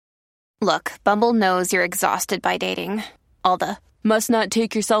Look, Bumble knows you're exhausted by dating. All the, must not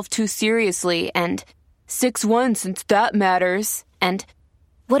take yourself too seriously, and 6'1" since that matters. And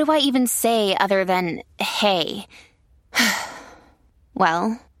what do I even say other than, hey?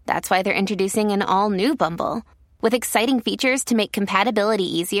 Well, that's why they're introducing an all-new Bumble, with exciting features to make compatibility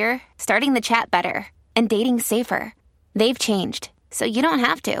easier, starting the chat better, and dating safer. They've changed, so you don't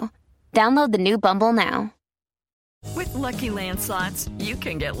have to. Download the new Bumble now. With Lucky Land Slots, you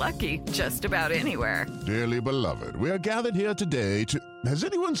can get lucky just about anywhere. Dearly beloved, we are gathered here today to... Has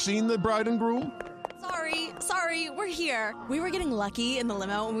anyone seen the bride and groom? Sorry, we're here. We were getting lucky in the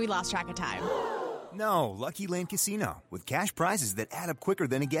limo and we lost track of time. No, Lucky Land Casino, with cash prizes that add up quicker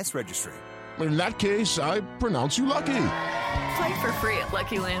than a guest registry. In that case, I pronounce you lucky. Play for free at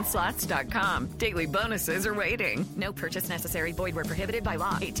LuckyLandSlots.com. Daily bonuses are waiting. No purchase necessary. Void where prohibited by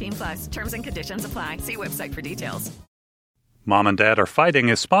law. 18+. Terms and conditions apply. See website for details. Mom and Dad Are Fighting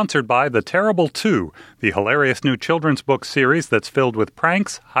is sponsored by The Terrible 2, the hilarious new children's book series that's filled with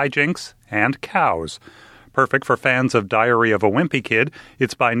pranks, hijinks, and cows. Perfect for fans of Diary of a Wimpy Kid,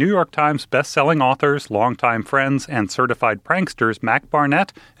 it's by New York Times best-selling authors, longtime friends, and certified pranksters Mac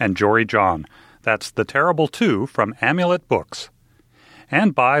Barnett and Jory John. That's The Terrible 2 from Amulet Books.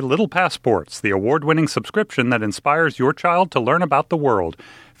 And by Little Passports, the award-winning subscription that inspires your child to learn about the world.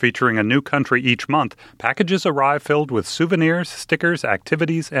 Featuring a new country each month, packages arrive filled with souvenirs, stickers,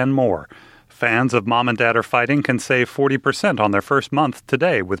 activities, and more. Fans of Mom and Dad Are Fighting can save 40% on their first month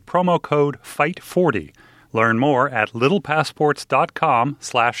today with promo code FIGHT40. Learn more at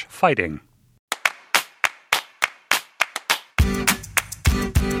littlepassports.com/fighting.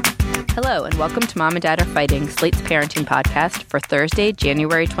 Hello, and welcome to Mom and Dad Are Fighting, Slate's parenting podcast for Thursday,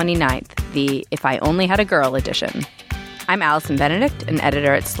 January 29th, the If I Only Had a Girl edition. I'm Allison Benedict, an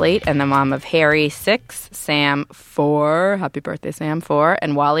editor at Slate and the mom of Harry 6, Sam 4, happy birthday Sam 4,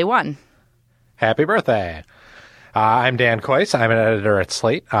 and Wally 1. Happy birthday. I'm Dan Kois. I'm an editor at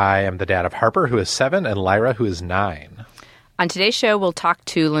Slate. I am the dad of Harper, who is 7, and Lyra, who is 9. On today's show, we'll talk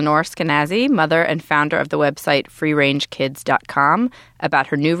to Lenore Skenazy, mother and founder of the website freerangekids.com, about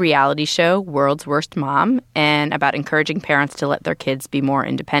her new reality show, World's Worst Mom, and about encouraging parents to let their kids be more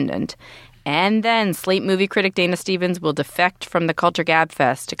independent. And then Slate movie critic Dana Stevens will defect from the Culture Gab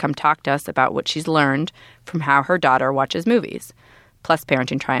Fest to come talk to us about what she's learned from how her daughter watches movies. Plus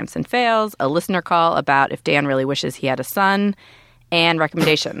parenting triumphs and fails, a listener call about if Dan really wishes he had a son, and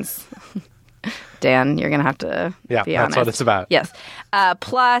recommendations. Dan, you're going to have to be honest. Yeah, that's what it's about. Yes.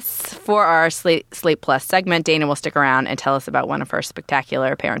 Plus, for our Slate Plus segment, Dana will stick around and tell us about one of her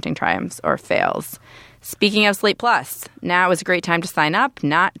spectacular parenting triumphs or fails. Speaking of Slate Plus, now is a great time to sign up,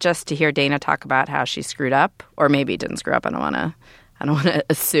 not just to hear Dana talk about how she screwed up, or maybe didn't screw up, I don't want to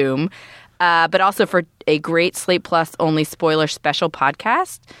assume, but also for a great Slate Plus only spoiler special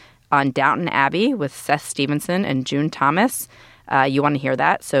podcast on Downton Abbey with Seth Stevenson and June Thomas. You want to hear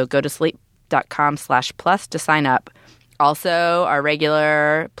that, so go to slate.com/plus to sign up. Also, our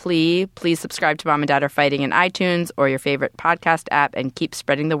regular plea, please subscribe to Mom and Dad Are Fighting in iTunes or your favorite podcast app and keep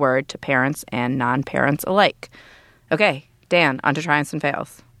spreading the word to parents and non-parents alike. Okay, Dan, on to triumphs and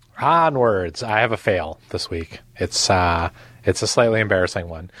fails. Onwards. I have a fail this week. It's a slightly embarrassing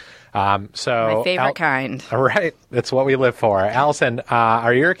one. My favorite kind. Right. It's what we live for. Allison,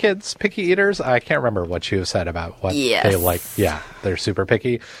 are your kids picky eaters? I can't remember what you said about what they like. Yeah, they're super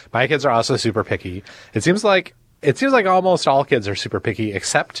picky. My kids are also super picky. It seems like almost all kids are super picky,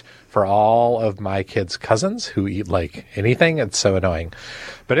 except for all of my kids' cousins who eat like anything. It's so annoying.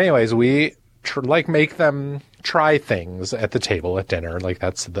 But anyways, we make them try things at the table at dinner. Like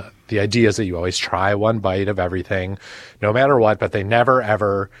that's the idea is that you always try one bite of everything, no matter what, but they never,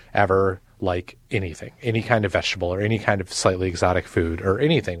 ever like anything, any kind of vegetable or any kind of slightly exotic food or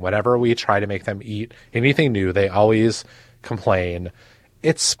anything. Whenever we try to make them eat anything new, they always complain,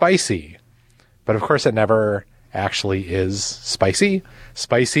 it's spicy. But of course it never actually is spicy.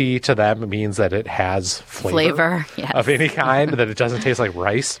 Spicy to them means that it has flavor yes. of any kind, that it doesn't taste like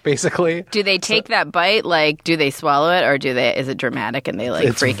rice, basically. Do they take that bite, like, do they swallow it, or is it dramatic and they freak out?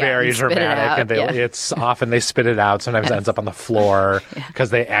 It's very dramatic, and it's often they spit it out. Sometimes it ends up on the floor because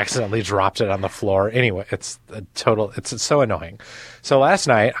they accidentally dropped it on the floor. Anyway, it's so annoying. So last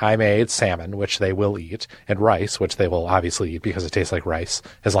night I made salmon, which they will eat, and rice, which they will obviously eat because it tastes like rice,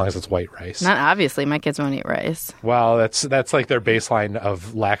 as long as it's white rice. Not obviously. My kids won't eat rice. Well, that's like their baseline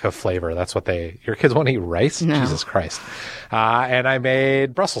of lack of flavor. That's what your kids won't eat rice? No. Jesus Christ. And I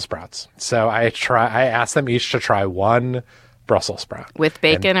made Brussels sprouts. So I asked them each to try one Brussels sprout. With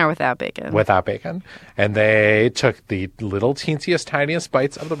bacon or without bacon? Without bacon. And they took the little teensiest, tiniest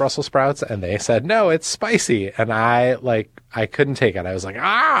bites of the Brussels sprouts and they said, no, it's spicy. And I couldn't take it. I was like,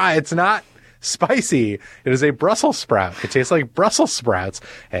 it's not spicy. It is a Brussels sprout. It tastes like Brussels sprouts.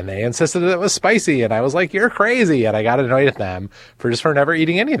 And they insisted that it was spicy. And I was like, you're crazy. And I got annoyed at them for never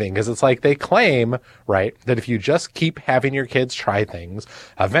eating anything. Because it's like they claim, right, that if you just keep having your kids try things,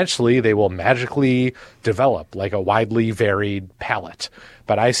 eventually they will magically develop like a widely varied palate.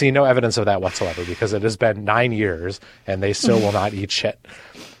 But I see no evidence of that whatsoever because it has been 9 years and they still will not eat shit.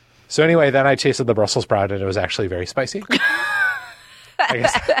 So anyway, then I tasted the Brussels sprout and it was actually very spicy. I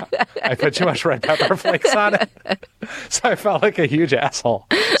guess I put too much red pepper flakes on it. So I felt like a huge asshole.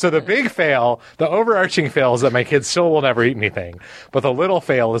 So the big fail, the overarching fail is that my kids still will never eat anything. But the little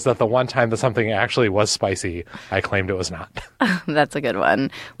fail is that the one time that something actually was spicy, I claimed it was not. That's a good one.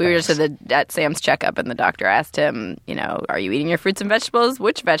 We were just at Sam's checkup and the doctor asked him, are you eating your fruits and vegetables?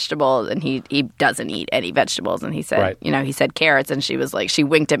 Which vegetables? And he doesn't eat any vegetables. And he said, he said carrots. And she was like, she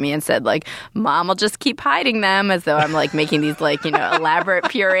winked at me and said, like, Mom will just keep hiding them as though I'm like making these like, elaborate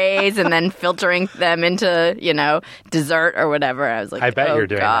purees and then filtering them into, dessert or whatever. I was like, I bet you're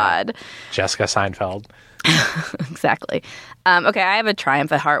doing God. That. Jessica Seinfeld. Exactly. Okay, I have a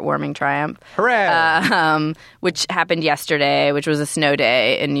triumph, a heartwarming triumph. Hooray! Which happened yesterday, which was a snow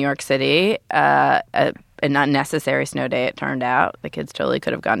day in New York City. An unnecessary snow day, it turned out. The kids totally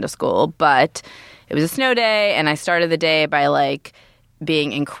could have gone to school. But it was a snow day, and I started the day by,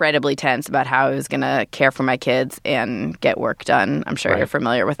 being incredibly tense about how I was going to care for my kids and get work done. I'm sure you're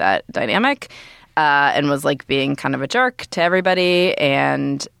familiar with that dynamic. And was, being kind of a jerk to everybody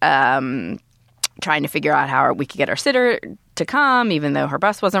and trying to figure out how we could get our sitter to come, even though her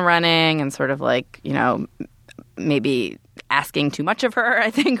bus wasn't running, and sort of maybe asking too much of her,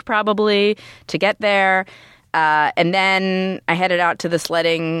 I think, probably, to get there. And then I headed out to the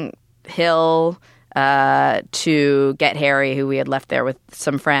sledding hill to get Harry, who we had left there with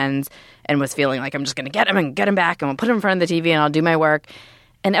some friends, and was feeling like I'm just going to get him and get him back, and we'll put him in front of the TV, and I'll do my work.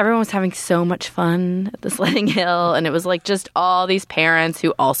 And everyone was having so much fun at the sledding hill, and it was just all these parents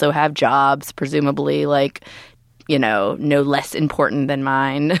who also have jobs, presumably no less important than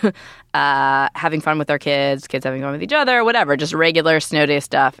mine, having fun with their kids having fun with each other, whatever, just regular snow day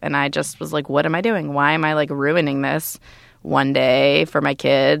stuff. And I just was like, what am I doing? Why am I ruining this one day for my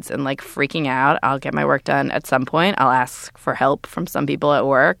kids and freaking out? I'll get my work done at some point. I'll ask for help from some people at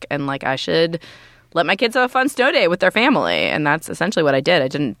work, and I should let my kids have a fun snow day with their family. And that's essentially what I did. I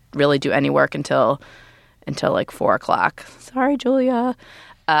didn't really do any work until 4 o'clock. Sorry, Julia.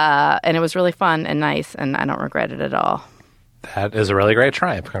 And it was really fun and nice, and I don't regret it at all. That is a really great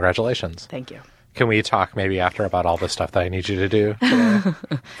triumph. Congratulations. Thank you. Can we talk maybe after about all the stuff that I need you to do today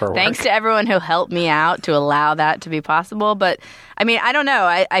for work? Thanks to everyone who helped me out to allow that to be possible. But, I don't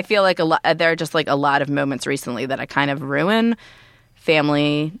know. I feel like there are just a lot of moments recently that I kind of ruin.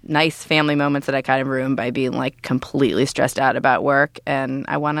 Nice family moments that I kind of ruin by being completely stressed out about work. And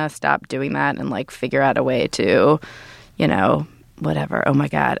I want to stop doing that and figure out a way to, whatever. Oh my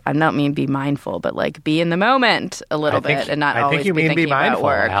God. I don't mean be mindful, but be in the moment a little bit and not always be thinking about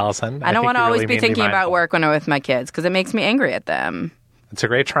work. Allison. I don't want to always be thinking about work when I'm with my kids because it makes me angry at them. It's a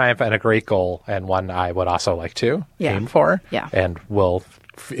great triumph and a great goal, and one I would also like to aim for. Yeah. And will,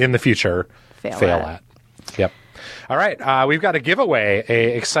 in the future, fail at. Yep. All right. We've got a giveaway,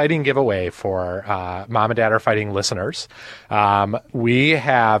 a exciting giveaway for Mom and Dad Are Fighting listeners. We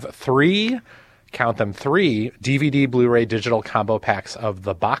have three DVD, Blu-ray, digital combo packs of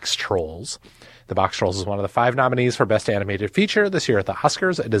The Box Trolls. The Box Trolls is one of the 5 nominees for Best Animated Feature this year at the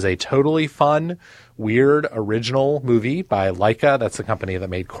Oscars. It is a totally fun, weird, original movie by Laika. That's the company that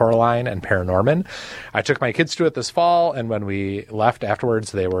made Coraline and Paranorman. I took my kids to it this fall, and when we left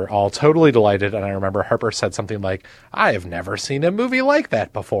afterwards, they were all totally delighted. And I remember Harper said something like, I have never seen a movie like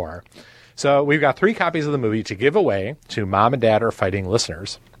that before. So we've got 3 copies of the movie to give away to Mom and Dad Are Fighting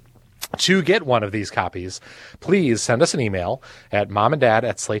listeners. To get one of these copies, please send us an email at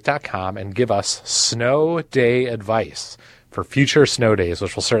momanddad@slate.com and give us snow day advice for future snow days,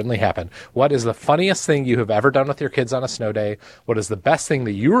 which will certainly happen. What is the funniest thing you have ever done with your kids on a snow day? What is the best thing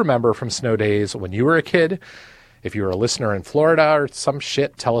that you remember from snow days when you were a kid? If you were a listener in Florida or some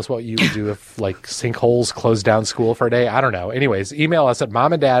shit, tell us what you would do if sinkholes closed down school for a day. I don't know. Anyways, email us at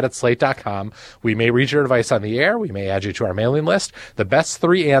momanddad@slate.com. We may read your advice on the air. We may add you to our mailing list. The best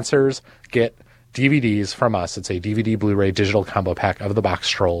 3 answers get DVDs from us. It's a DVD, Blu-ray, digital combo pack of The Box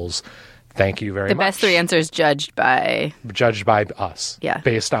Trolls. Thank you very much. The best 3 answers judged by us. Yeah.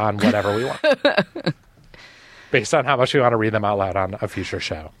 Based on whatever we want. Based on how much we want to read them out loud on a future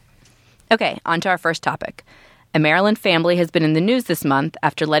show. Okay, on to our first topic. A Maryland family has been in the news this month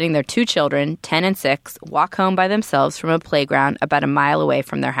after letting their 2 children, 10 and 6, walk home by themselves from a playground about a mile away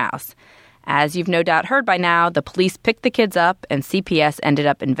from their house. As you've no doubt heard by now, the police picked the kids up and CPS ended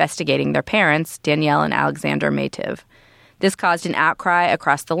up investigating their parents, Danielle and Alexander Maytiv. This caused an outcry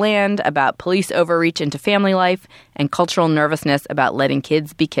across the land about police overreach into family life and cultural nervousness about letting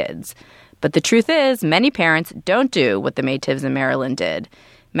kids be kids. But the truth is, many parents don't do what the Maytivs in Maryland did.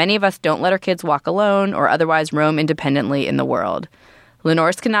 Many of us don't let our kids walk alone or otherwise roam independently in the world.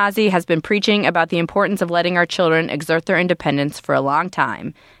 Lenore Skenazy has been preaching about the importance of letting our children exert their independence for a long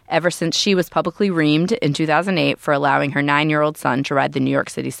time, ever since she was publicly reamed in 2008 for allowing her 9-year-old son to ride the New York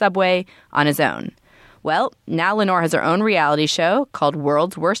City subway on his own. Well, now Lenore has her own reality show called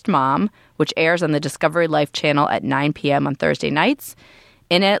World's Worst Mom, which airs on the Discovery Life channel at 9 p.m. on Thursday nights.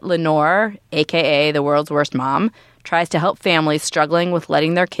 In it, Lenore, a.k.a. the World's Worst Mom, tries to help families struggling with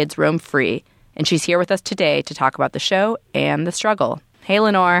letting their kids roam free. And she's here with us today to talk about the show and the struggle. Hey,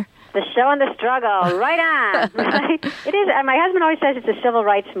 Lenore. The show and the struggle, right on. Right? It is. My husband always says it's a civil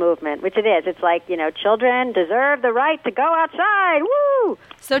rights movement, which it is. It's like, children deserve the right to go outside. Woo!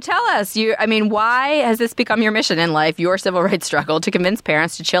 So tell us, why has this become your mission in life, your civil rights struggle, to convince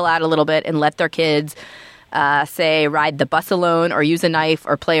parents to chill out a little bit and let their kids, say, ride the bus alone or use a knife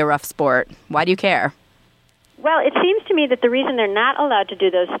or play a rough sport? Why do you care? Well, it seems to me that the reason they're not allowed to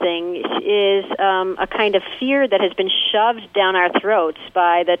do those things is a kind of fear that has been shoved down our throats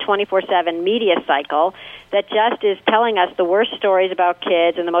by the 24/7 media cycle that just is telling us the worst stories about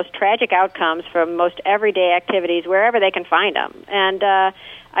kids and the most tragic outcomes from most everyday activities wherever they can find them. And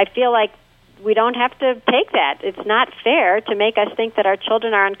I feel like we don't have to take that. It's not fair to make us think that our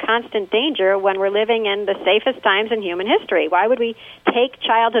children are in constant danger when we're living in the safest times in human history. Why would we take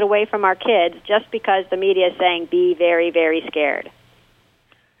childhood away from our kids just because the media is saying, be very, very scared?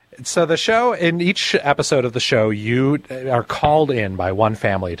 So the show, in each episode of the show, you are called in by one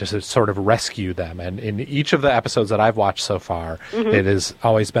family to sort of rescue them. And in each of the episodes that I've watched so far, it has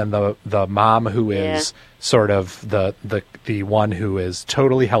always been the mom who is sort of the one who is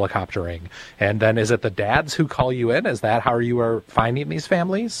totally helicoptering. And then is it the dads who call you in? Is that how you are finding these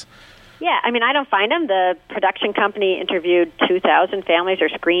families? Yeah, I don't find them. The production company interviewed 2,000 families or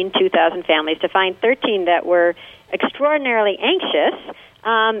screened 2,000 families to find 13 that were extraordinarily anxious,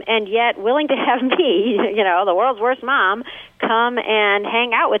 and yet willing to have me, the world's worst mom, come and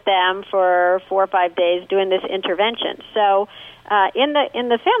hang out with them for 4 or 5 days doing this intervention. So in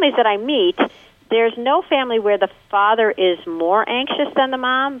the families that I meet, there's no family where the father is more anxious than the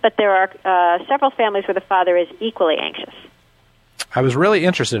mom, but there are several families where the father is equally anxious. I was really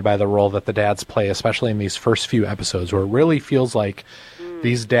interested by the role that the dads play, especially in these first few episodes, where it really feels like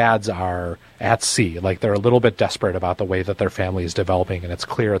these dads are at sea, like they're a little bit desperate about the way that their family is developing, and it's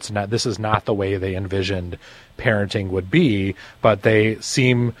clear this is not the way they envisioned parenting would be, but they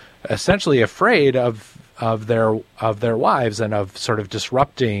seem essentially afraid of their wives and of sort of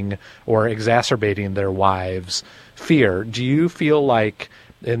disrupting or exacerbating their wives' fear. Do you feel like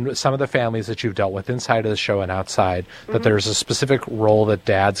in some of the families that you've dealt with inside of the show and outside, that there's a specific role that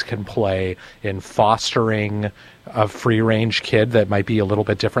dads can play in fostering a free-range kid that might be a little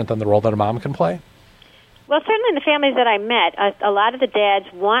bit different than the role that a mom can play? Well, certainly in the families that I met, a lot of the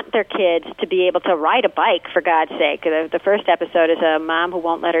dads want their kids to be able to ride a bike, for God's sake. The first episode is a mom who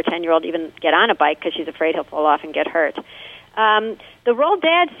won't let her 10-year-old even get on a bike because she's afraid he'll fall off and get hurt. The role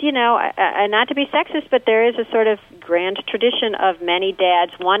dads, not to be sexist, but there is a sort of grand tradition of many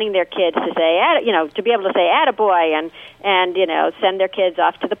dads wanting their kids to say, to be able to say attaboy and send their kids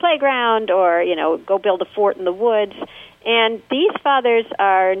off to the playground or, go build a fort in the woods. And these fathers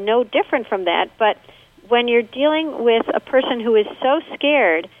are no different from that, but when you're dealing with a person who is so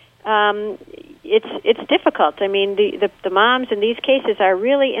scared, it's difficult. I mean, the moms in these cases are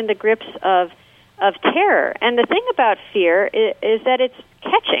really in the grips of terror. And the thing about fear is that it's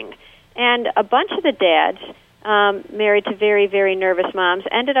catching. And a bunch of the dads married to very, very nervous moms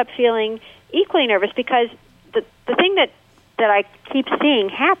ended up feeling equally nervous because the thing that I keep seeing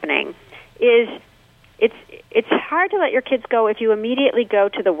happening is it's hard to let your kids go if you immediately go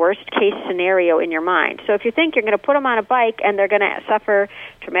to the worst-case scenario in your mind. So if you think you're going to put them on a bike and they're going to suffer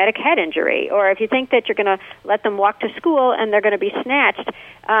traumatic head injury, or if you think that you're going to let them walk to school and they're going to be snatched,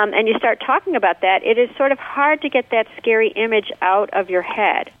 and you start talking about that, it is sort of hard to get that scary image out of your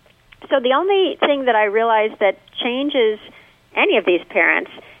head. So the only thing that I realize that changes any of these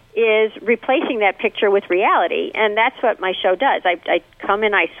parents is replacing that picture with reality, and that's what my show does. I come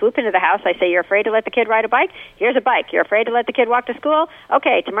in, I swoop into the house, I say, you're afraid to let the kid ride a bike? Here's a bike. You're afraid to let the kid walk to school?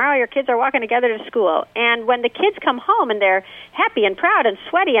 Okay, tomorrow your kids are walking together to school. And when the kids come home and they're happy and proud and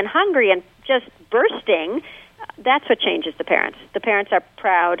sweaty and hungry and just bursting, that's what changes the parents. The parents are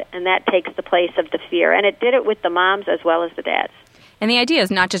proud, and that takes the place of the fear. And it did it with the moms as well as the dads. And the idea is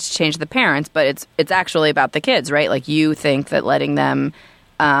not just to change the parents, but it's actually about the kids, right? Like, you think that letting them,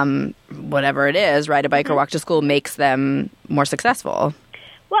 whatever it is, ride a bike or walk to school makes them more successful.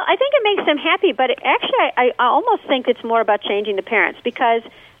 Well, I think it makes them happy, but I almost think it's more about changing the parents, because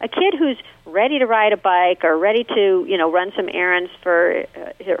a kid who's ready to ride a bike or ready to, run some errands for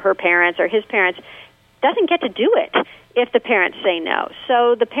her parents or his parents doesn't get to do it if the parents say no.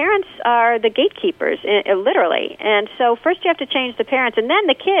 So the parents are the gatekeepers, literally. And so first you have to change the parents, and then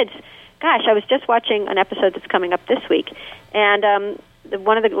the kids. Gosh, I was just watching an episode that's coming up this week, and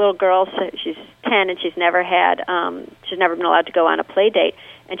one of the little girls, she's 10, and she's never been allowed to go on a play date,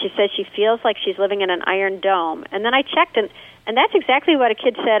 and she says she feels like she's living in an iron dome. And then I checked, and that's exactly what a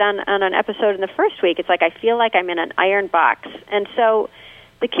kid said on an episode in the first week. It's like, I feel like I'm in an iron box. And so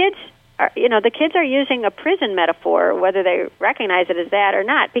the kids are using a prison metaphor, whether they recognize it as that or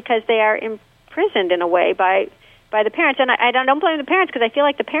not, because they are imprisoned in a way by the parents. And I don't blame the parents, because I feel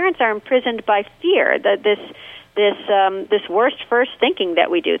like the parents are imprisoned by fear, this worst first thinking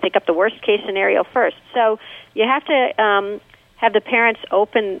that we do, think up the worst case scenario first. So you have to have the parents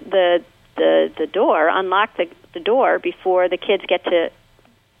open the door, unlock the door before the kids get to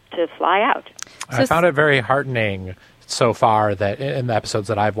fly out. I found it very heartening so far that in the episodes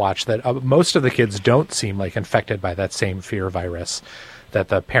that I've watched that most of the kids don't seem like infected by that same fear virus that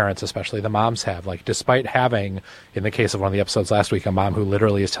the parents, especially the moms, have. Like, despite having, in the case of one of the episodes last week, a mom who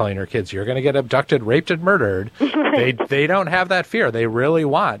literally is telling her kids, you're going to get abducted, raped, and murdered, they don't have that fear. They really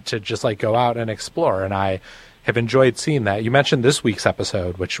want to just go out and explore. And I have enjoyed seeing that. You mentioned this week's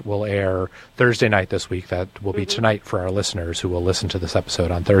episode, which will air Thursday night this week. That will be tonight for our listeners who will listen to this episode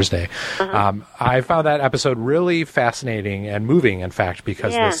on Thursday. I found that episode really fascinating and moving, in fact,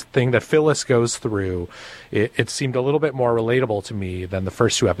 because this thing that Phyllis goes through, it seemed a little bit more relatable to me than the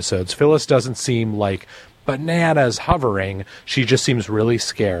first two episodes. Phyllis doesn't seem like bananas hovering. She just seems really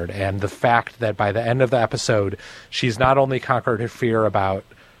scared. And the fact that by the end of the episode, she's not only conquered her fear about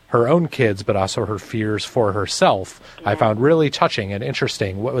her own kids, but also her fears for herself, I found really touching and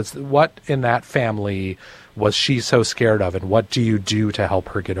interesting. What in that family was she so scared of, and what do you do to help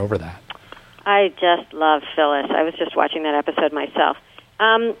her get over that? I just love Phyllis. I was just watching that episode myself.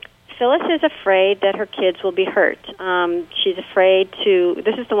 Phyllis is afraid that her kids will be hurt. She's afraid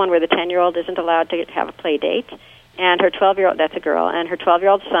this is the one where the 10-year-old isn't allowed to have a play date, and her 12-year-old, that's a girl, and her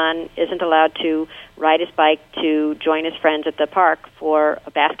 12-year-old son isn't allowed to ride his bike to join his friends at the park for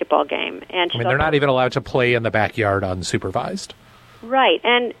a basketball game. And they're not even allowed to play in the backyard unsupervised. Right,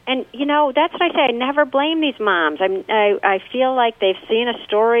 and that's what I say. I never blame these moms. I feel like they've seen a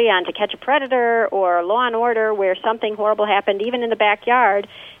story on To Catch a Predator or Law and Order where something horrible happened, even in the backyard.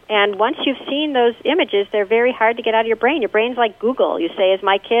 And once you've seen those images, they're very hard to get out of your brain. Your brain's like Google. You say, is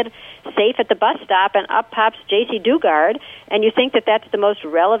my kid safe at the bus stop? And up pops J.C. Dugard, and you think that that's the most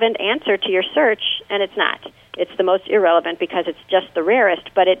relevant answer to your search, and it's not. It's the most irrelevant because it's just the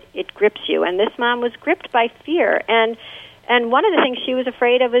rarest, but it grips you. And this mom was gripped by fear. And one of the things she was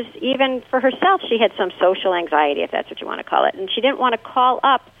afraid of is, even for herself, she had some social anxiety, if that's what you want to call it. And she didn't want to call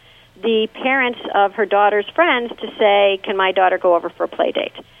up the parents of her daughter's friends to say, can my daughter go over for a play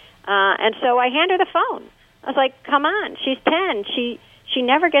date? And so I hand her the phone. I was like, come on, she's 10. She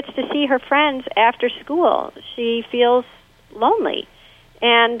never gets to see her friends after school. She feels lonely.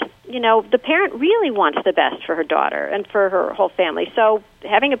 And, the parent really wants the best for her daughter and for her whole family. So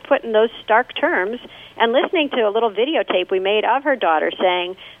having it put in those stark terms and listening to a little videotape we made of her daughter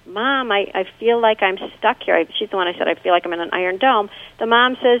saying, Mom, I feel like I'm stuck here. She's the one I said, I feel like I'm in an iron dome. The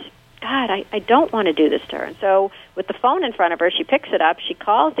mom says, God, I don't want to do this to her. And so with the phone in front of her, she picks it up, she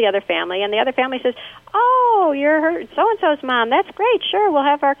calls the other family, and the other family says, oh, you're her so-and-so's mom. That's great. Sure, we'll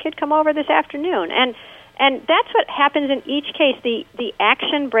have our kid come over this afternoon. And that's what happens in each case. The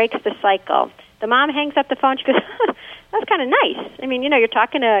action breaks the cycle. The mom hangs up the phone. She goes, that's kind of nice. I mean, you're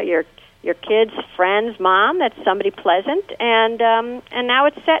talking to your kid's friend's mom. That's somebody pleasant. And now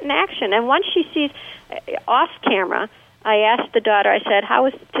it's set in action. And once she sees off camera, I asked the daughter, I said, how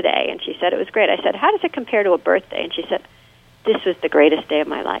was today? And she said, it was great. I said, how does it compare to a birthday? And she said, this was the greatest day of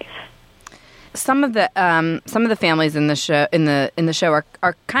my life. Some of the families in the show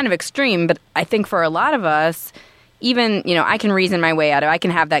are kind of extreme, but I think for a lot of us, even, I can reason my way out of it. I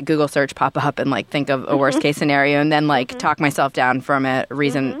can have that Google search pop up and think of a worst case scenario and then talk myself down from it,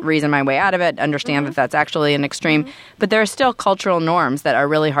 reason my way out of it, understand that that's actually an extreme. But there are still cultural norms that are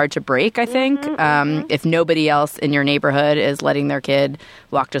really hard to break, I think. If nobody else in your neighborhood is letting their kid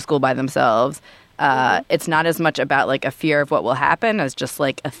walk to school by themselves, It's not as much about like a fear of what will happen as just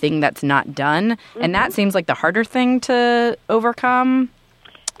like a thing that's not done. And that seems like the harder thing to overcome.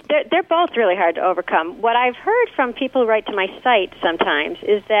 They're both really hard to overcome. What I've heard from people who write to my site sometimes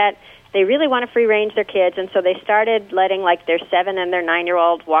is that they really want to free range their kids, and so they started letting like their 7 and their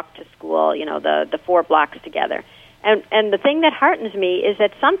 9-year-old walk to school, the 4 blocks together. And the thing that heartens me is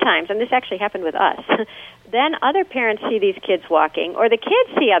that sometimes, and this actually happened with us, then other parents see these kids walking, or the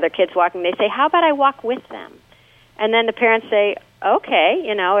kids see other kids walking. They say, how about I walk with them? And then the parents say, okay,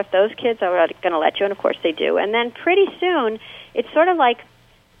 if those kids are going to let you, and of course they do. And then pretty soon, it's sort of like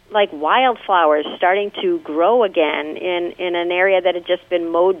wildflowers starting to grow again in an area that had just been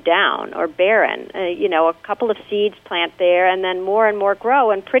mowed down or barren. A couple of seeds plant there, and then more and more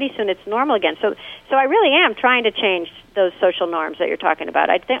grow, and pretty soon it's normal again. So I really am trying to change those social norms that you're talking about.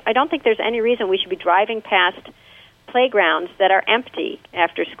 I don't think there's any reason we should be driving past playgrounds that are empty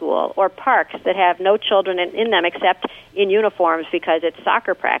after school, or parks that have no children in them except in uniforms because it's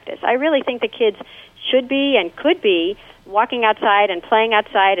soccer practice. I really think the kids should be and could be walking outside and playing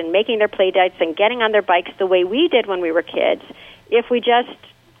outside and making their play dates and getting on their bikes the way we did when we were kids, if we just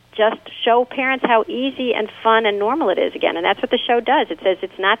show parents how easy and fun and normal it is again. And that's what the show does. It says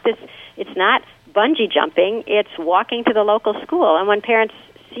it's not bungee jumping, it's walking to the local school. And when parents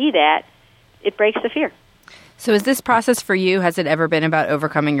see that, it breaks the fear. So is this process for you, has it ever been about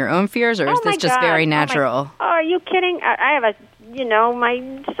overcoming your own fears, or is this just very natural? Are you kidding? I have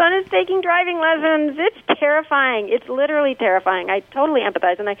my son is taking driving lessons. It's terrifying. It's literally terrifying. I totally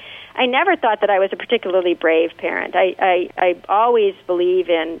empathize, and I never thought that I was a particularly brave parent. I always believe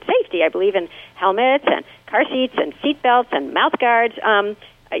in safety. I believe in helmets and car seats and seat belts and mouth guards.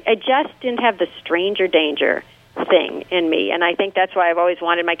 I just didn't have the stranger danger thing in me, and I think that's why I've always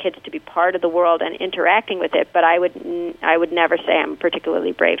wanted my kids to be part of the world and interacting with it, but I would never say I'm a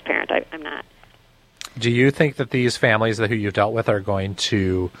particularly brave parent. I'm not. Do you think that these families who you've dealt with are going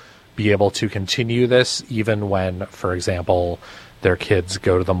to be able to continue this even when, for example, their kids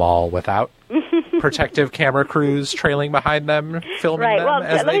go to the mall without protective camera crews trailing behind them, filming them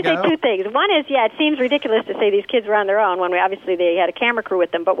as they go? Let me say 2 things. One is, it seems ridiculous to say these kids were on their own when they had a camera crew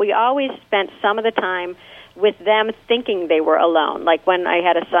with them, but we always spent some of the time with them thinking they were alone. Like when I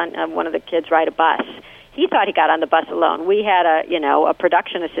had a son, one of the kids ride a bus, he thought he got on the bus alone. We had a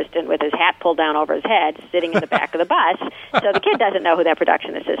production assistant with his hat pulled down over his head sitting in the back of the bus. So the kid doesn't know who that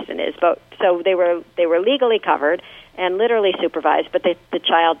production assistant is. But so they were legally covered and literally supervised, but the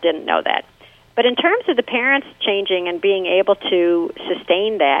child didn't know that. But in terms of the parents changing and being able to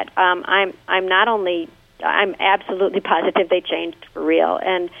sustain that, I'm absolutely positive they changed for real.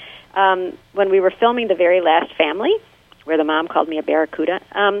 And when we were filming The Very Last Family, where the mom called me a barracuda,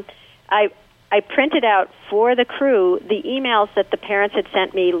 I printed out for the crew the emails that the parents had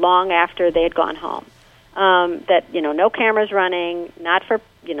sent me long after they had gone home. That no cameras running, not for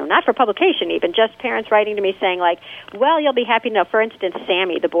publication even, just parents writing to me saying like, well, you'll be happy to know. For instance,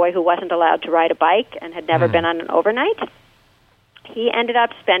 Sammy, the boy who wasn't allowed to ride a bike and had never been on an overnight, he ended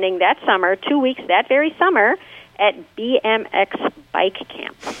up spending that summer, 2 weeks that very summer, at BMX bike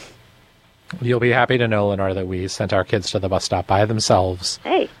camp. You'll be happy to know, Lenore, that we sent our kids to the bus stop by themselves.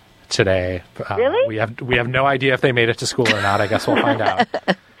 Hey. Today. Really? We have no idea if they made it to school or not. I guess we'll find out.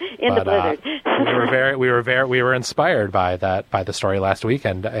 The blizzard. we were inspired by the story last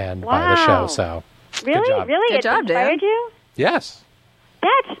weekend and by the show. So really, good job. Really, good job, inspired you? Yes.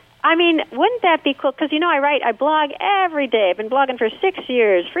 Wouldn't that be cool? Because I blog every day. I've been blogging for 6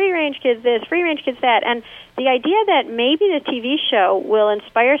 years. Free range kids this, free range kids that, and the idea that maybe the TV show will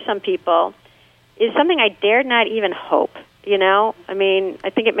inspire some people is something I dared not even hope. I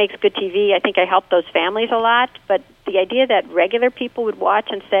think it makes good TV. I think I help those families a lot. But the idea that regular people would watch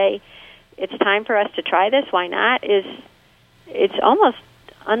and say, it's time for us to try this, why not, it's almost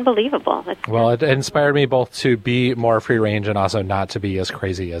unbelievable. Well, it inspired me both to be more free range and also not to be as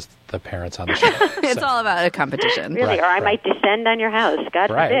crazy as the parents on the show. It's all about a competition. Really, or I might descend on your house. God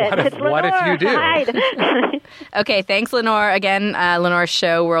forbid. What if you do? Okay, thanks, Lenore. Again, Lenore's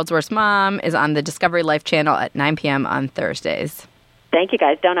show, World's Worst Mom, is on the Discovery Life channel at 9 p.m. on Thursdays. Thank you,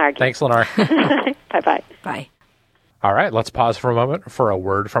 guys. Don't argue. Thanks, Lenore. Bye-bye. Bye. All right, let's pause for a moment for a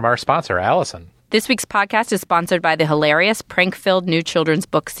word from our sponsor, Allison. This week's podcast is sponsored by the hilarious, prank-filled new children's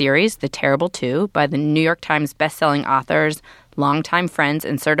book series, The Terrible Two, by the New York Times bestselling authors, longtime friends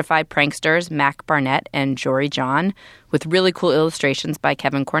and certified pranksters Mac Barnett and Jory John, with really cool illustrations by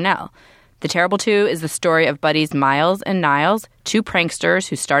Kevin Cornell. The Terrible Two is the story of buddies Miles and Niles, two pranksters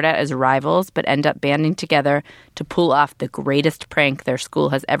who start out as rivals but end up banding together to pull off the greatest prank their school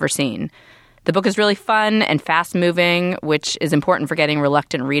has ever seen. The book is really fun and fast-moving, which is important for getting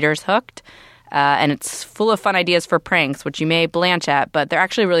reluctant readers hooked. And it's full of fun ideas for pranks, which you may blanch at, but they're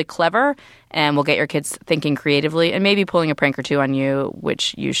actually really clever and will get your kids thinking creatively and maybe pulling a prank or two on you,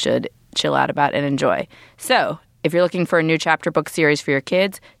 which you should chill out about and enjoy. So if you're looking for a new chapter book series for your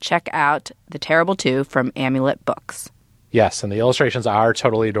kids, check out The Terrible Two from Amulet Books. Yes, and the illustrations are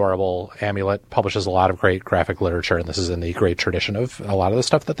totally adorable. Amulet publishes a lot of great graphic literature, and this is in the great tradition of a lot of the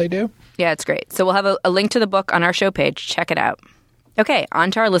stuff that they do. Yeah, it's great. So we'll have a link to the book on our show page. Check it out. Okay,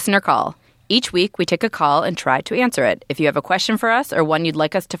 on to our listener call. Each week, we take a call and try to answer it. If you have a question for us or one you'd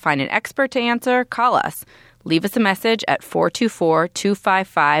like us to find an expert to answer, call us. Leave us a message at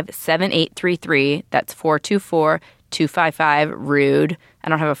 424-255-7833. That's 424-255-RUDE. I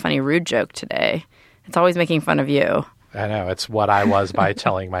don't have a funny rude joke today. It's always making fun of you. I know. It's what I was by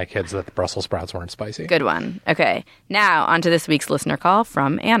telling my kids that the Brussels sprouts weren't spicy. Good one. Okay. Now, on to this week's listener call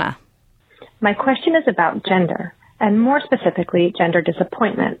from Anna. My question is about gender, and more specifically, gender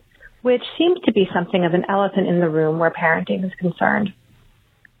disappointment, which seems to be something of an elephant in the room where parenting is concerned.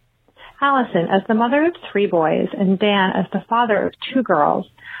 Allison, as the mother of 3 boys, and Dan, as the father of 2 girls,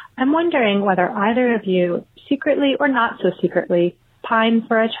 I'm wondering whether either of you, secretly or not so secretly, pine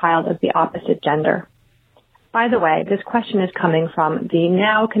for a child of the opposite gender. By the way, this question is coming from the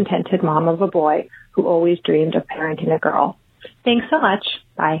now contented mom of a boy who always dreamed of parenting a girl. Thanks so much.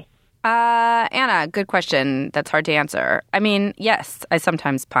 Bye. Anna, good question. That's hard to answer. I mean, yes, I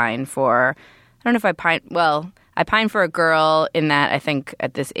sometimes pine for, I don't know if I pine for a girl in that I think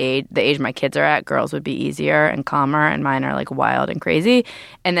at this age, the age my kids are at, girls would be easier and calmer, and mine are like wild and crazy.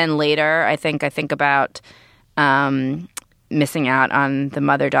 And then later, I think about missing out on the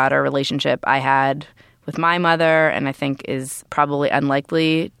mother-daughter relationship I had with my mother, and I think is probably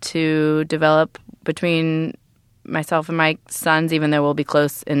unlikely to develop between myself and my sons, even though we'll be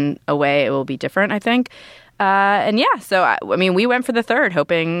close in a way, it will be different, I think. And yeah, so I mean, we went for the third,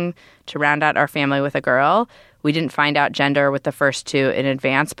 hoping to round out our family with a girl. We didn't find out gender with the first 2 in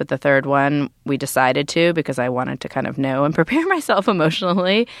advance, but the third one we decided to because I wanted to kind of know and prepare myself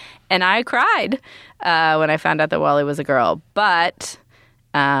emotionally. And I cried when I found out that Wally was a girl. But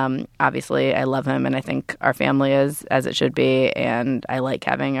obviously, I love him, and I think our family is as it should be, and I like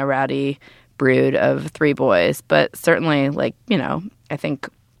having a rowdy brood of 3 boys. But certainly, like, you know, I think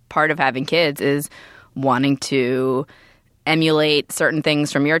part of having kids is wanting to emulate certain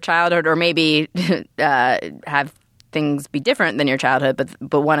things from your childhood, or maybe have things be different than your childhood.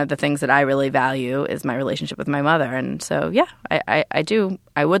 But one of the things that I really value is my relationship with my mother, and so yeah,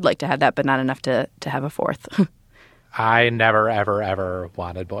 I would like to have that, but not enough to have a fourth. I never, ever, ever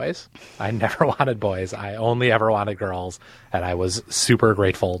wanted boys. I never wanted boys. I only ever wanted girls, and I was super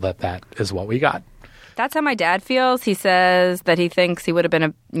grateful that is what we got. That's how my dad feels. He says that he thinks he would have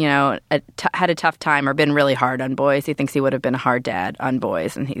been had a tough time or been really hard on boys. He thinks he would have been a hard dad on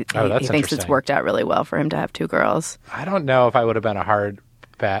boys, and he thinks it's worked out really well for him to have 2 girls. I don't know if I would have been a hard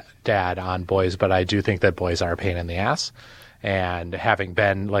dad on boys, but I do think that boys are a pain in the ass, and having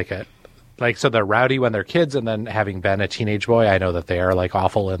been so they're rowdy when they're kids, and then having been a teenage boy, I know that they are like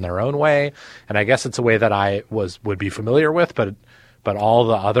awful in their own way. And I guess it's a way that I would be familiar with, but all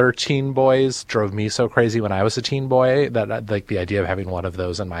the other teen boys drove me so crazy when I was a teen boy that like the idea of having one of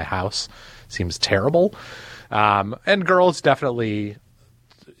those in my house seems terrible. And girls definitely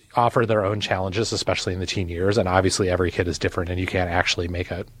offer their own challenges, especially in the teen years. And obviously every kid is different, and you can't actually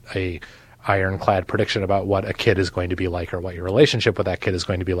make a ironclad prediction about what a kid is going to be like or what your relationship with that kid is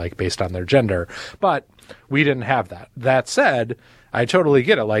going to be like based on their gender. But we didn't have that. That said, I totally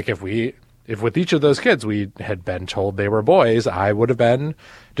get it. Like if with each of those kids we had been told they were boys, I would have been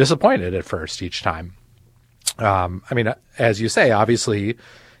disappointed at first each time. I mean, as you say, obviously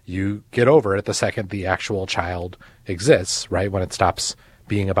you get over it the second the actual child exists, right? When it stops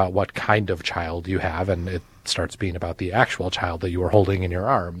being about what kind of child you have and it starts being about the actual child that you are holding in your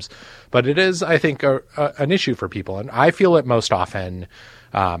arms. But it is, I think, an issue for people. And I feel it most often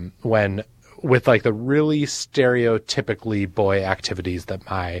when with like the really stereotypically boy activities that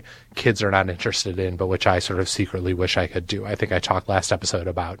my kids are not interested in, but which I sort of secretly wish I could do. I think I talked last episode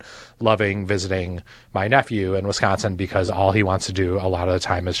about loving visiting my nephew in Wisconsin because all he wants to do a lot of the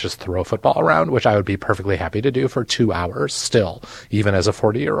time is just throw a football around, which I would be perfectly happy to do for 2 hours still, even as a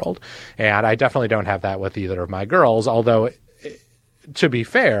 40-year-old. And I definitely don't have that with either of my girls, although to be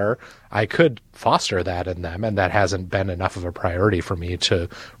fair, I could foster that in them, and that hasn't been enough of a priority for me to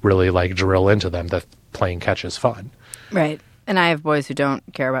really like drill into them that playing catch is fun. Right. And I have boys who don't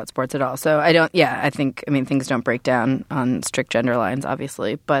care about sports at all. So I think things don't break down on strict gender lines,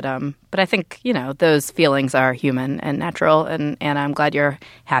 obviously. But I think, those feelings are human and natural. And I'm glad you're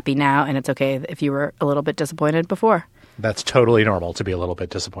happy now. And it's okay if you were a little bit disappointed before. That's totally normal to be a little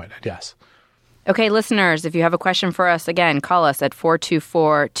bit disappointed. Yes. Okay, listeners, if you have a question for us, again, call us at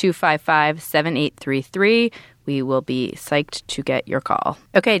 424-255-7833. We will be psyched to get your call.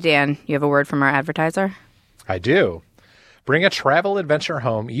 Okay, Dan, you have a word from our advertiser? I do. Bring a travel adventure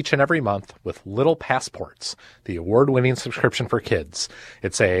home each and every month with Little Passports, the award-winning subscription for kids.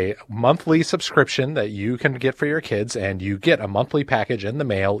 It's a monthly subscription that you can get for your kids, and you get a monthly package in the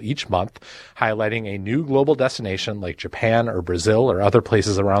mail each month highlighting a new global destination like Japan or Brazil or other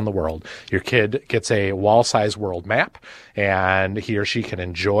places around the world. Your kid gets a wall-size world map, and he or she can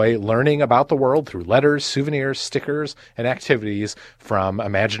enjoy learning about the world through letters, souvenirs, stickers, and activities from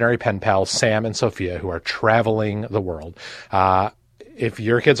imaginary pen pals Sam and Sophia, who are traveling the world. If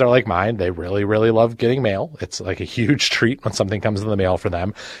your kids are like mine, they really, really love getting mail. It's like a huge treat when something comes in the mail for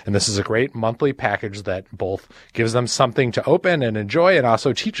them. And this is a great monthly package that both gives them something to open and enjoy and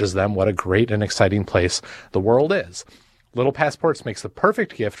also teaches them what a great and exciting place the world is. Little Passports makes the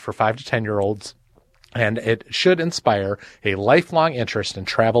perfect gift for 5 to 10-year-olds. And it should inspire a lifelong interest in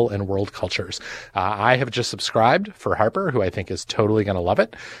travel and world cultures. I have just subscribed for Harper, who I think is totally going to love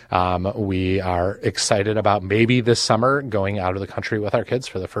it. We are excited about maybe this summer going out of the country with our kids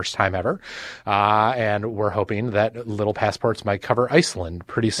for the first time ever. And we're hoping that Little Passports might cover Iceland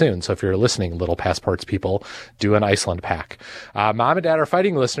pretty soon. So if you're listening, Little Passports people, do an Iceland pack. Mom and Dad Are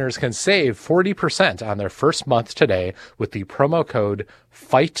Fighting listeners can save 40% on their first month today with the promo code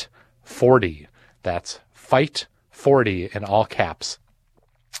FIGHT40. That's FIGHT40 in all caps.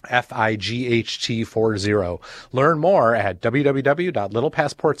 FIGHT40. Learn more at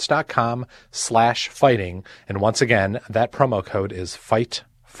www.littlepassports.com/fighting. And once again, that promo code is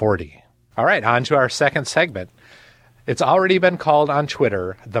FIGHT40. All right, on to our second segment. It's already been called on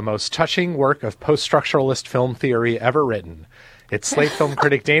Twitter the most touching work of post-structuralist film theory ever written. It's Slate film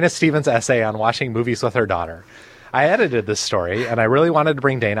critic Dana Stevens' essay on watching movies with her daughter. I edited this story, and I really wanted to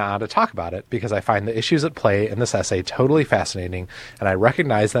bring Dana on to talk about it because I find the issues at play in this essay totally fascinating, and I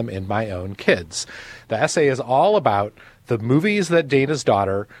recognize them in my own kids. The essay is all about the movies that Dana's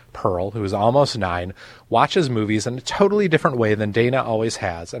daughter, Pearl, who is almost 9, watches movies in a totally different way than Dana always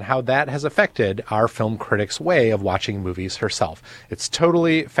has, and how that has affected our film critic's way of watching movies herself. It's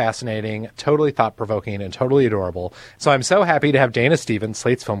totally fascinating, totally thought-provoking, and totally adorable. So I'm so happy to have Dana Stevens,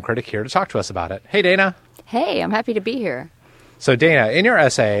 Slate's film critic, here to talk to us about it. Hey, Dana. Hey, I'm happy to be here. So, Dana, in your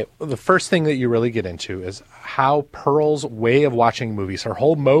essay, the first thing that you really get into is how Pearl's way of watching movies, her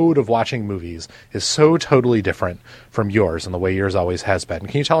whole mode of watching movies, is so totally different from yours and the way yours always has been.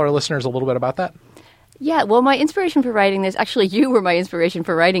 Can you tell our listeners a little bit about that? Yeah, well, my inspiration for writing this, actually, you were my inspiration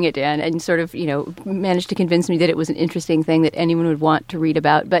for writing it, Dan, and sort of, managed to convince me that it was an interesting thing that anyone would want to read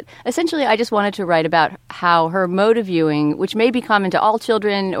about. But essentially, I just wanted to write about how her mode of viewing, which may be common to all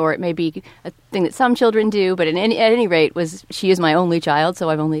children, or it may be a thing that some children do, but at any rate, she is my only child,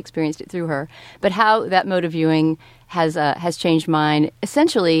 so I've only experienced it through her. But how that mode of viewing has changed mine,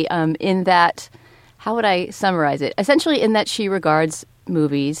 essentially, in that, how would I summarize it? Essentially, in that she regards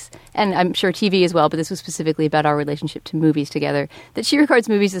movies, and I'm sure TV as well, but this was specifically about our relationship to movies together, that she regards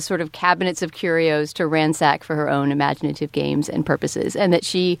movies as sort of cabinets of curios to ransack for her own imaginative games and purposes, and that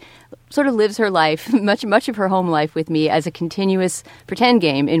she sort of lives her life, much of her home life with me as a continuous pretend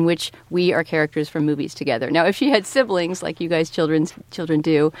game in which we are characters from movies together. Now, if she had siblings, like you guys children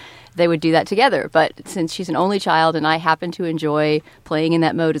do, they would do that together. But since she's an only child and I happen to enjoy playing in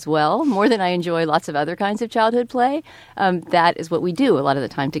that mode as well, more than I enjoy lots of other kinds of childhood play, that is what we do a lot of the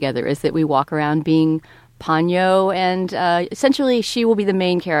time together, is that we walk around being Ponyo, and essentially she will be the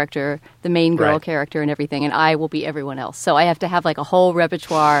main character, the main girl character and everything, and I will be everyone else. So I have to have like a whole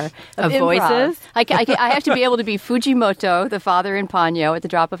repertoire of voices. I have to be able to be Fujimoto, the father in Ponyo, at the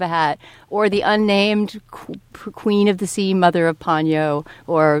drop of a hat, or the unnamed Queen of the Sea, mother of Ponyo,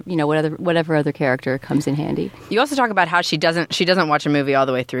 or whatever other character comes in handy. You also talk about how she doesn't watch a movie all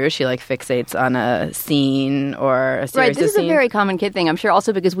the way through. She fixates on a scene or a series of scenes. Right, this is a very common kid thing. I'm sure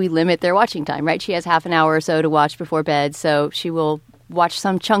also because we limit their watching time, right? She has half an hour or so to watch before bed, so she will watch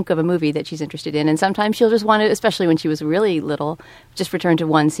some chunk of a movie that she's interested in, and sometimes she'll just want to, especially when she was really little, just return to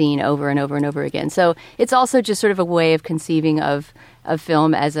one scene over and over and over again. So it's also just sort of a way of conceiving of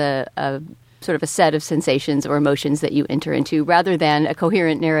film as a sort of a set of sensations or emotions that you enter into, rather than a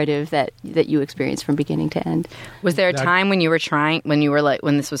coherent narrative that you experience from beginning to end. Was there a time when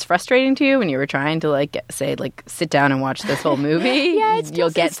this was frustrating to you, when you were trying to sit down and watch this whole movie? Yeah, you'll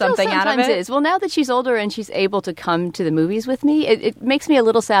get something out of it. Well, now that she's older and she's able to come to the movies with me, it makes me a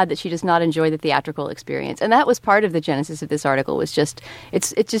little sad that she does not enjoy the theatrical experience. And that was part of the genesis of this article. Was just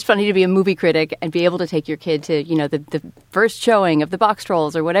it's just funny to be a movie critic and be able to take your kid to the first showing of the Box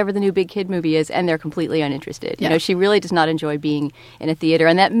Trolls or whatever the new big kid movie movie is, and they're completely uninterested. You know, she really does not enjoy being in a theater,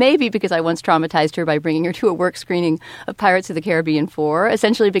 and that may be because I once traumatized her by bringing her to a work screening of Pirates of the Caribbean 4,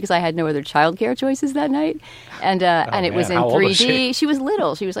 essentially because I had no other childcare choices that night, and it was in 3D. She was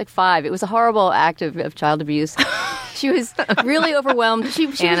little. She was like 5. It was a horrible act of child abuse. She was really overwhelmed. She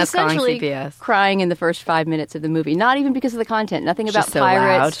was essentially crying in the first 5 minutes of the movie. Not even because of the content. Nothing about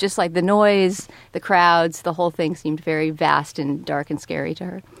pirates. Just like the noise, the crowds, the whole thing seemed very vast and dark and scary to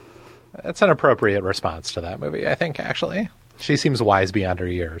her. That's an appropriate response to that movie, I think, actually. She seems wise beyond her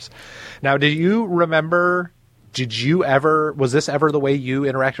years. Now, do you remember... was this ever the way you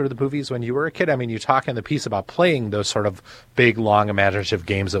interacted with the movies when you were a kid? I mean, you talk in the piece about playing those sort of big, long, imaginative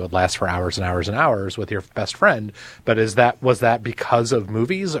games that would last for hours and hours and hours with your best friend. But was that because of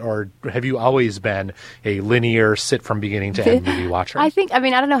movies, or have you always been a linear, sit from beginning to end movie watcher? I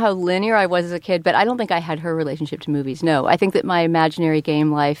don't know how linear I was as a kid, but I don't think I had her relationship to movies. No, I think that my imaginary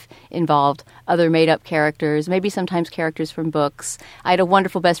game life involved other made-up characters, maybe sometimes characters from books. I had a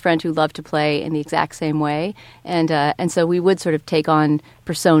wonderful best friend who loved to play in the exact same way. And so we would sort of take on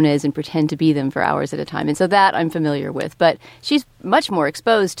personas and pretend to be them for hours at a time. And so that I'm familiar with. But she's much more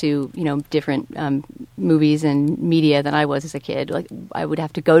exposed to, different movies and media than I was as a kid. Like, I would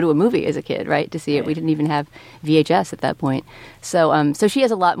have to go to a movie as a kid, right, to see it. We didn't even have VHS at that point. So she has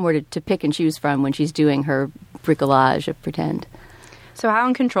a lot more to pick and choose from when she's doing her bricolage of pretend. So how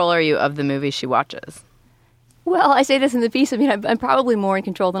in control are you of the movies she watches? Well, I say this in the piece. I mean, I'm probably more in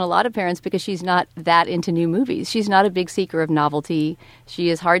control than a lot of parents because she's not that into new movies. She's not a big seeker of novelty. She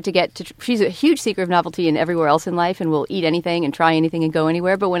is hard to get to. She's a huge seeker of novelty in everywhere else in life and will eat anything and try anything and go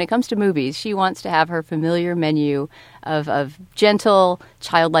anywhere. But when it comes to movies, she wants to have her familiar menu of gentle,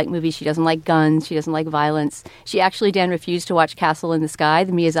 childlike movies. She doesn't like guns. She doesn't like violence. She actually, Dan, refused to watch Castle in the Sky,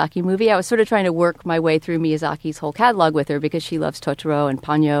 the Miyazaki movie. I was sort of trying to work my way through Miyazaki's whole catalog with her because she loves Totoro and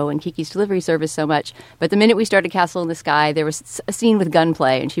Ponyo and Kiki's Delivery Service so much. But the minute we started Castle in the Sky, there was a scene with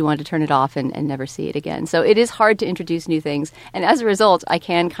gunplay, and she wanted to turn it off and never see it again. So it is hard to introduce new things. And as a result, I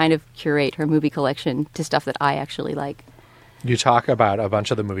can kind of curate her movie collection to stuff that I actually like. You talk about a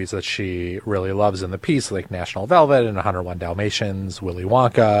bunch of the movies that she really loves in the piece, like National Velvet and 101 Dalmatians, Willy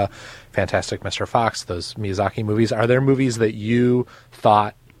Wonka, Fantastic Mr. Fox, those Miyazaki movies. Are there movies that you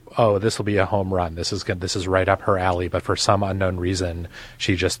thought, oh, this will be a home run, this is right up her alley, but for some unknown reason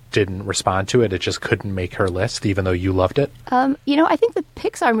she just didn't respond to it, it just couldn't make her list, even though you loved it? I think the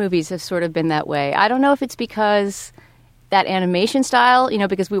Pixar movies have sort of been that way. I don't know if it's because that animation style,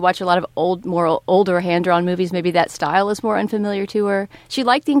 because we watch a lot of older hand-drawn movies, maybe that style is more unfamiliar to her. She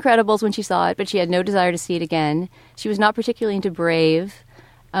liked The Incredibles when she saw it, but she had no desire to see it again. She was not particularly into Brave.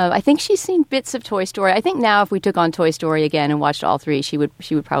 I think she's seen bits of Toy Story. I think now if we took on Toy Story again and watched all three, she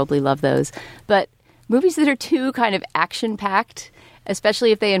would probably love those. But movies that are too kind of action-packed,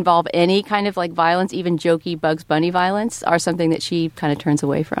 especially if they involve any kind of like violence, even jokey Bugs Bunny violence, are something that she kind of turns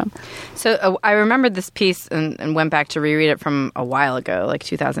away from. So I remembered this piece and went back to reread it from a while ago, like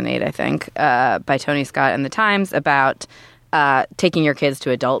 2008, I think, by Tony Scott in The Times about taking your kids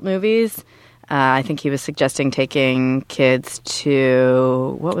to adult movies. I think he was suggesting taking kids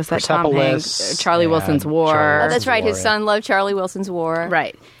to, what was that, Tom Hanks? Charlie Wilson's War. That's right. His son loved Charlie Wilson's War.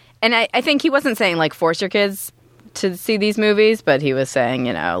 Right. And I think he wasn't saying, like, force your kids to see these movies, but he was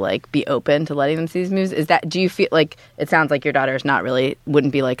saying, be open to letting them see these movies. Do you feel like, it sounds like your daughter's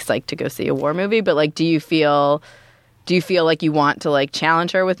wouldn't be, like, psyched to go see a war movie, but, like, do you feel like you want to, like,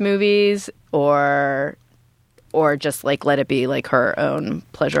 challenge her with movies or just, like, let it be, like, her own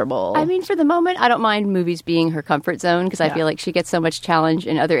pleasurable? I mean, for the moment, I don't mind movies being her comfort zone because I feel like she gets so much challenge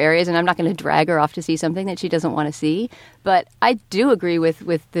in other areas, and I'm not going to drag her off to see something that she doesn't want to see. But I do agree with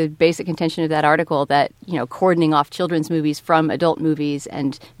the basic contention of that article that, cordoning off children's movies from adult movies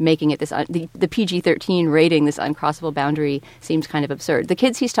and making it this the PG-13 rating, this uncrossable boundary, seems kind of absurd. The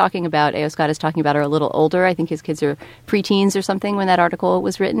kids he's talking about, A.O. Scott is talking about, are a little older. I think his kids are preteens or something when that article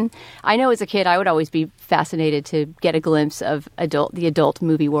was written. I know as a kid I would always be fascinated to get a glimpse of the adult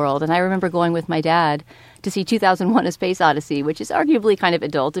movie world. And I remember going with my dad to see 2001: A Space Odyssey, which is arguably kind of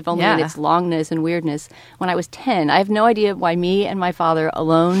adult, if only in its longness and weirdness, when I was 10. I have no idea why me and my father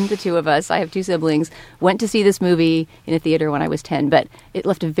alone, the two of us, I have two siblings, went to see this movie in a theater when I was 10. But it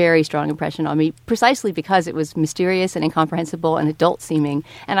left a very strong impression on me, precisely because it was mysterious and incomprehensible and adult-seeming.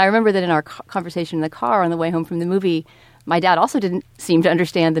 And I remember that in our conversation in the car on the way home from the movie, my dad also didn't seem to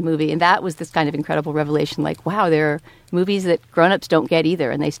understand the movie, and that was this kind of incredible revelation, like, wow, there are movies that grown-ups don't get either,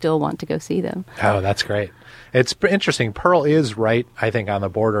 and they still want to go see them. Oh, that's great. It's interesting. Pearl is right, I think, on the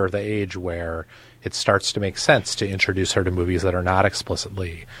border of the age where it starts to make sense to introduce her to movies that are not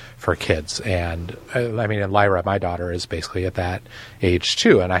explicitly for kids. And I mean, and Lyra, my daughter, is basically at that age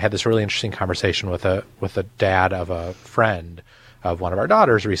too. And I had this really interesting conversation with a dad of a friend of one of our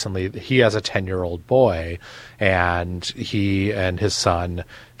daughters recently. He has a 10-year-old boy, and he and his son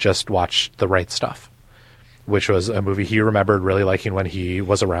just watched The Right Stuff, which was a movie he remembered really liking when he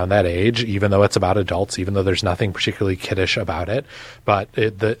was around that age, even though it's about adults, even though there's nothing particularly kiddish about it. But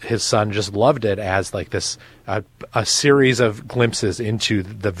his son just loved it as like this a series of glimpses into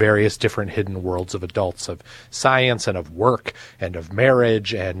the various different hidden worlds of adults, of science and of work and of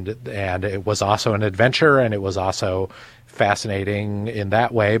marriage. And it was also an adventure, and it was also fascinating in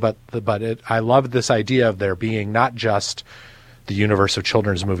that way. But I love this idea of there being not just the universe of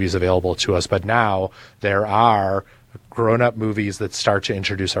children's movies available to us, but now there are grown-up movies that start to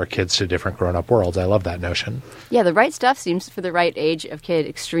introduce our kids to different grown-up worlds. I love that notion. Yeah, The Right Stuff seems, for the right age of kid,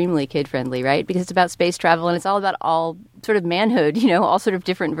 extremely kid-friendly, right? Because it's about space travel, and it's all about all sort of manhood, all sort of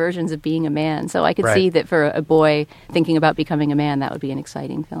different versions of being a man. So I could see that for a boy thinking about becoming a man, that would be an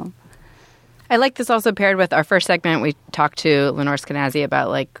exciting film. I like this also paired with our first segment. We talked to Lenore Skenazy about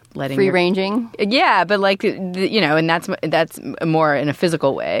letting free ranging. Yeah, but and that's more in a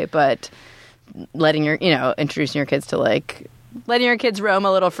physical way. But letting introducing your kids to letting your kids roam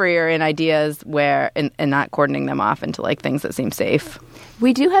a little freer in ideas and not cordoning them off into things that seem safe.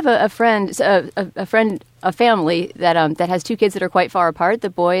 We do have a family that has two kids that are quite far apart. The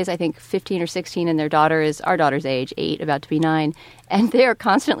boy is, I think, 15 or 16, and our daughter's age, 8, about to be 9. And they are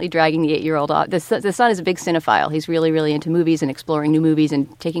constantly dragging the 8-year-old off. The son is a big cinephile. He's really, really into movies and exploring new movies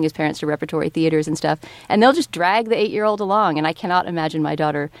and taking his parents to repertory theaters and stuff. And they'll just drag the 8-year-old along. And I cannot imagine my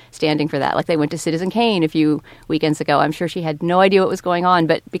daughter standing for that. Like, they went to Citizen Kane a few weekends ago. I'm sure she had no idea what was going on.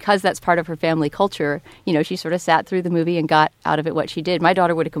 But because that's part of her family culture, she sort of sat through the movie and got out of it what she did. My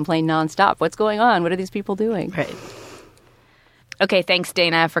daughter would have complained nonstop. What's going on? What are these people doing? Right. Okay, thanks,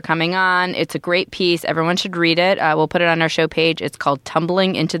 Dana, for coming on. It's a great piece. Everyone should read it. We'll put it on our show page. It's called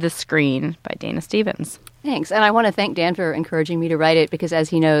Tumbling into the Screen by Dana Stevens. Thanks. And I want to thank Dan for encouraging me to write it because, as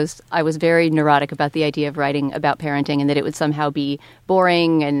he knows, I was very neurotic about the idea of writing about parenting and that it would somehow be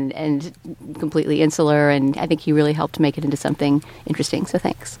boring and completely insular. And I think he really helped make it into something interesting. So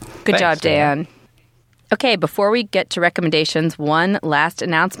thanks. Good job, Dan. Okay, before we get to recommendations, one last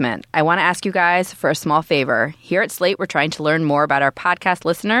announcement. I want to ask you guys for a small favor. Here at Slate, we're trying to learn more about our podcast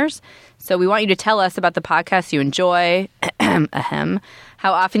listeners. So we want you to tell us about the podcasts you enjoy, how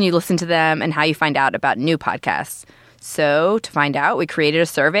often you listen to them, and how you find out about new podcasts. So to find out, we created a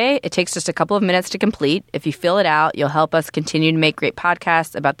survey. It takes just a couple of minutes to complete. If you fill it out, you'll help us continue to make great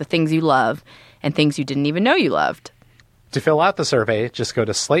podcasts about the things you love and things you didn't even know you loved. To fill out the survey, just go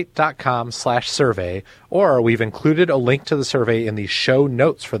to slate.com/survey, or we've included a link to the survey in the show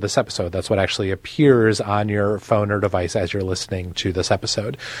notes for this episode. That's what actually appears on your phone or device as you're listening to this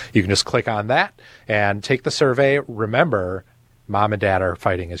episode. You can just click on that and take the survey. Remember, Mom and Dad Are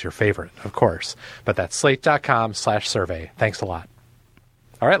Fighting is your favorite, of course, but that's slate.com/survey. Thanks a lot.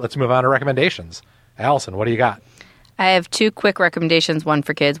 All right, let's move on to recommendations. Allison, what do you got? I have two quick recommendations, one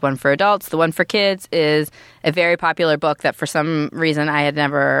for kids, one for adults. The one for kids is a very popular book that for some reason I had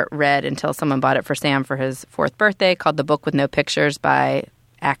never read until someone bought it for Sam for his 4th birthday, called The Book with No Pictures by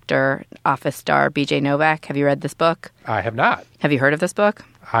actor, Office star B.J. Novak. Have you read this book? I have not. Have you heard of this book?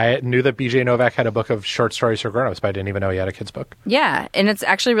 I knew that B.J. Novak had a book of short stories for grown-ups, but I didn't even know he had a kid's book. Yeah, and it's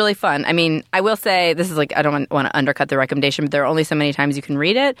actually really fun. I mean, I will say, this is I don't want to undercut the recommendation, but there are only so many times you can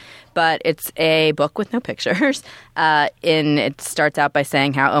read it, but it's a book with no pictures. And it starts out by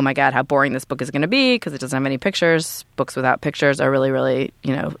saying how, oh my God, how boring this book is going to be because it doesn't have any pictures. Books without pictures are really, really,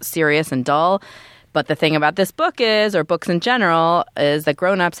 serious and dull. But the thing about this book is, or books in general, is that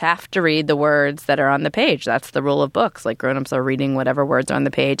grown-ups have to read the words that are on the page. That's the rule of books. Grown-ups are reading whatever words are on the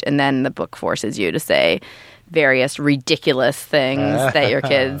page, and then the book forces you to say various ridiculous things that your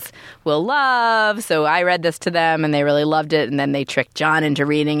kids will love. So I read this to them, and they really loved it, and then they tricked John into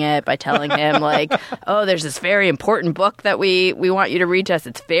reading it by telling him, oh, there's this very important book that we want you to read to us.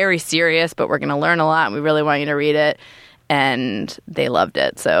 It's very serious, but we're going to learn a lot, and we really want you to read it. And they loved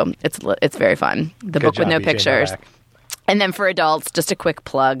it. So it's very fun. The Book with No Pictures. And then for adults, just a quick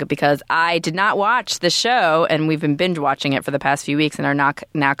plug, because I did not watch the show, and we've been binge watching it for the past few weeks and are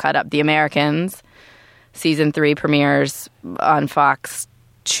now caught up. The Americans, Season 3 premieres on Fox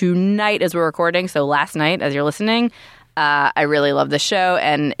tonight as we're recording. So last night, as you're listening, I really love the show,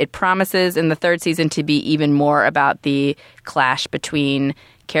 and it promises in the 3rd season to be even more about the clash between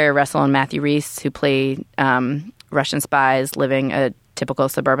Kerry Russell and Matthew Rhys, who play Russian spies living a typical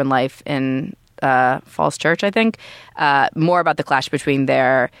suburban life in Falls Church, I think, more about the clash between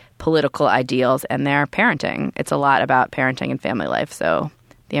their political ideals and their parenting. It's a lot about parenting and family life, so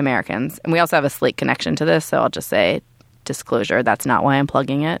The Americans. And we also have a Slate connection to this, so I'll just say, disclosure, that's not why I'm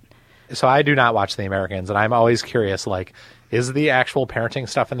plugging it. So I do not watch The Americans, and I'm always curious, like, is the actual parenting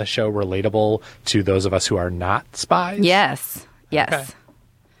stuff in the show relatable to those of us who are not spies? Yes. Okay.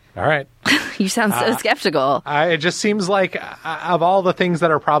 All right. You sound so skeptical. It just seems like of all the things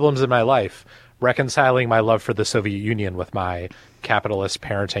that are problems in my life, reconciling my love for the Soviet Union with my capitalist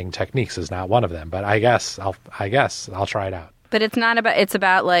parenting techniques is not one of them. But I guess I'll try it out. But it's not about, it's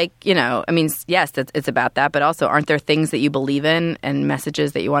about like, you know, I mean, yes, it's about that, but also aren't there things that you believe in and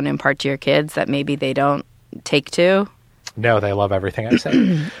messages that you want to impart to your kids that maybe they don't take to? No, they love everything I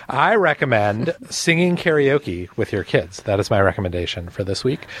say. I recommend singing karaoke with your kids. That is my recommendation for this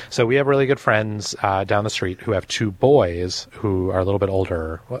week. So we have really good friends down the street who have two boys who are a little bit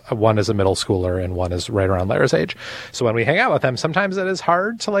older. One is a middle schooler and one is right around Lara's age. So when we hang out with them, sometimes it is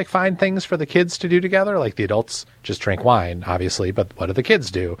hard to like find things for the kids to do together. Like the adults just drink wine, obviously, but what do the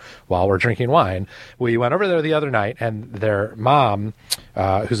kids do while we're drinking wine? We went over there the other night and their mom,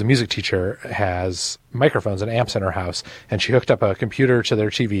 who's a music teacher, has microphones and amps in her house, and she hooked up a computer to their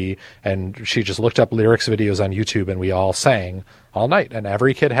TV and she just looked up lyrics videos on YouTube, and we all sang all night, and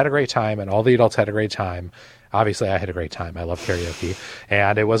every kid had a great time and all the adults had a great time. Obviously I had a great time. I love karaoke,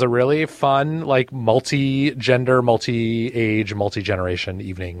 and it was a really fun, like multi-gender, multi-age, multi-generation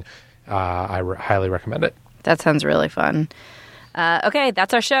evening. I highly recommend it. That sounds really fun. Okay,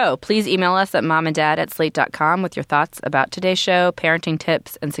 that's our show. Please email us at momanddad@slate.com with your thoughts about today's show, parenting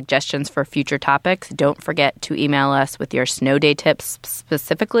tips, and suggestions for future topics. Don't forget to email us with your snow day tips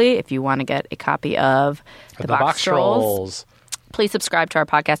specifically if you want to get a copy of The Box Trolls. Please subscribe to our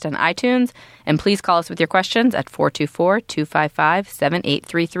podcast on iTunes, and please call us with your questions at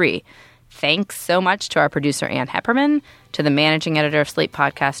 424-255-7833. Thanks so much to our producer, Ann Hepperman, to the managing editor of Slate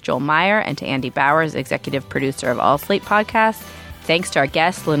Podcast, Joel Meyer, and to Andy Bowers, executive producer of all Slate Podcasts. Thanks to our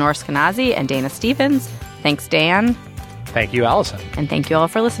guests, Lenore Skenazy and Dana Stevens. Thanks, Dan. Thank you, Allison. And thank you all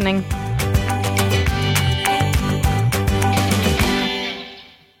for listening.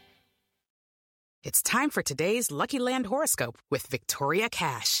 It's time for today's Lucky Land horoscope with Victoria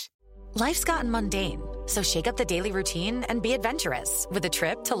Cash. Life's gotten mundane, so shake up the daily routine and be adventurous with a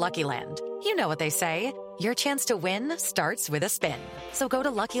trip to Lucky Land. You know what they say, your chance to win starts with a spin. So go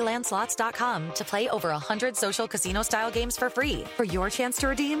to LuckyLandSlots.com to play over 100 social casino-style games for free for your chance to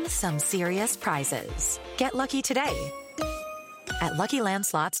redeem some serious prizes. Get lucky today at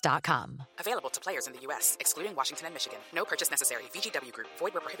LuckyLandSlots.com. Available to players in the U.S., excluding Washington and Michigan. No purchase necessary. VGW Group.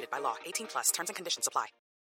 Void where prohibited by law. 18+. Terms and conditions apply.